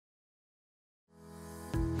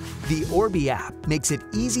The Orbi app makes it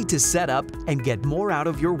easy to set up and get more out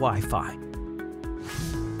of your Wi-Fi.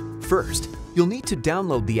 First, you'll need to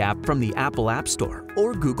download the app from the Apple App Store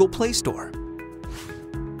or Google Play Store.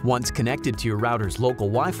 Once connected to your router's local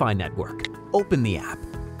Wi-Fi network, open the app.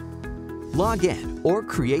 Log in or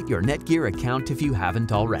create your NETGEAR account if you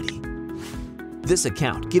haven't already. This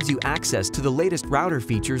account gives you access to the latest router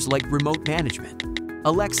features like remote management,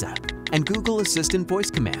 Alexa, and Google Assistant voice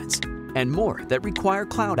commands, and more that require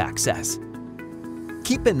cloud access.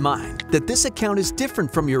 Keep in mind that this account is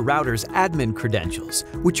different from your router's admin credentials,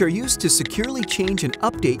 which are used to securely change and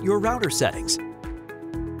update your router settings.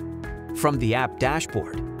 From the app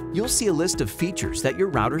dashboard, you'll see a list of features that your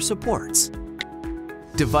router supports.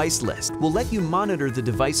 Device List will let you monitor the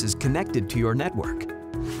devices connected to your network.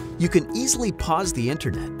 You can easily pause the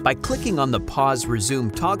internet by clicking on the Pause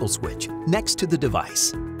Resume toggle switch next to the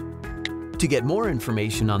device. To get more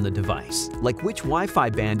information on the device, like which Wi-Fi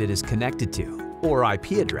band it is connected to or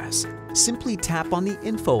IP address, simply tap on the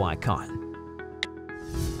info icon.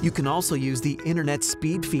 You can also use the Internet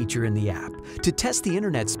Speed feature in the app to test the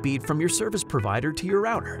internet speed from your service provider to your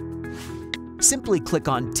router. Simply click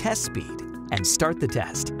on Test Speed and start the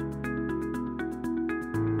test.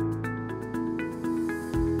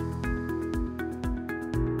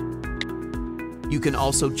 You can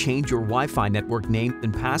also change your Wi-Fi network name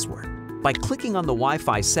and password by clicking on the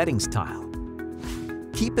Wi-Fi settings tile.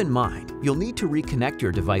 Keep in mind, you'll need to reconnect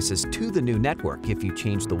your devices to the new network if you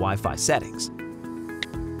change the Wi-Fi settings.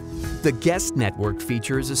 The Guest Network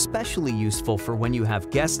feature is especially useful for when you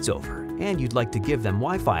have guests over and you'd like to give them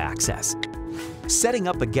Wi-Fi access. Setting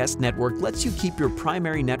up a guest network lets you keep your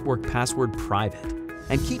primary network password private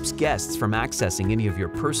and keeps guests from accessing any of your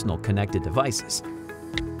personal connected devices.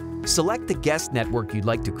 Select the guest network you'd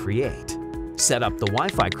like to create, set up the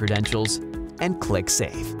Wi-Fi credentials, and click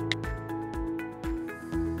Save.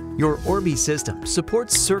 Your Orbi system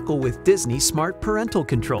supports Circle with Disney Smart Parental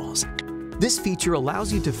Controls. This feature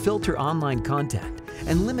allows you to filter online content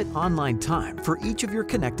and limit online time for each of your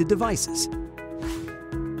connected devices.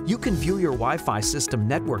 You can view your Wi-Fi system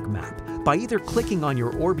network map by either clicking on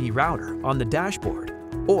your Orbi router on the dashboard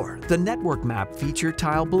or the Network Map feature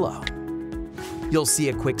tile below. You'll see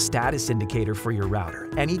a quick status indicator for your router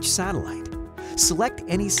and each satellite. Select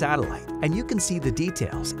any satellite and you can see the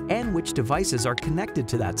details and which devices are connected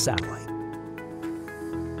to that satellite.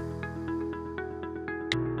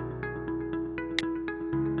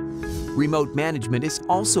 Remote management is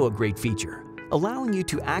also a great feature, allowing you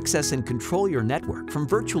to access and control your network from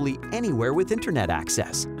virtually anywhere with internet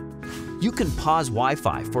access. You can pause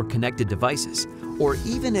Wi-Fi for connected devices or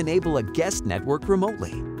even enable a guest network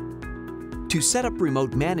remotely. To set up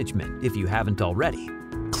remote management, if you haven't already,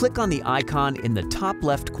 click on the icon in the top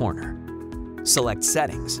left corner. Select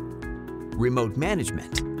Settings, Remote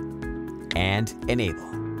Management, and Enable.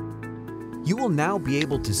 You will now be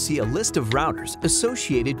able to see a list of routers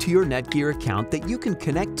associated to your NETGEAR account that you can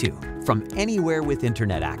connect to from anywhere with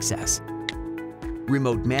internet access.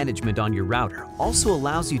 Remote management on your router also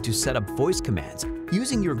allows you to set up voice commands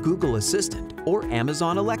using your Google Assistant or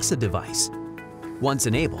Amazon Alexa device. Once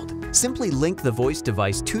enabled, simply link the voice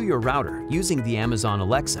device to your router using the Amazon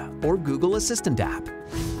Alexa or Google Assistant app.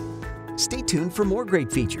 Stay tuned for more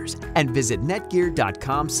great features and visit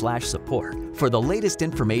netgear.com/support for the latest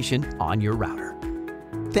information on your router.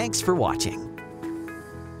 Thanks for watching.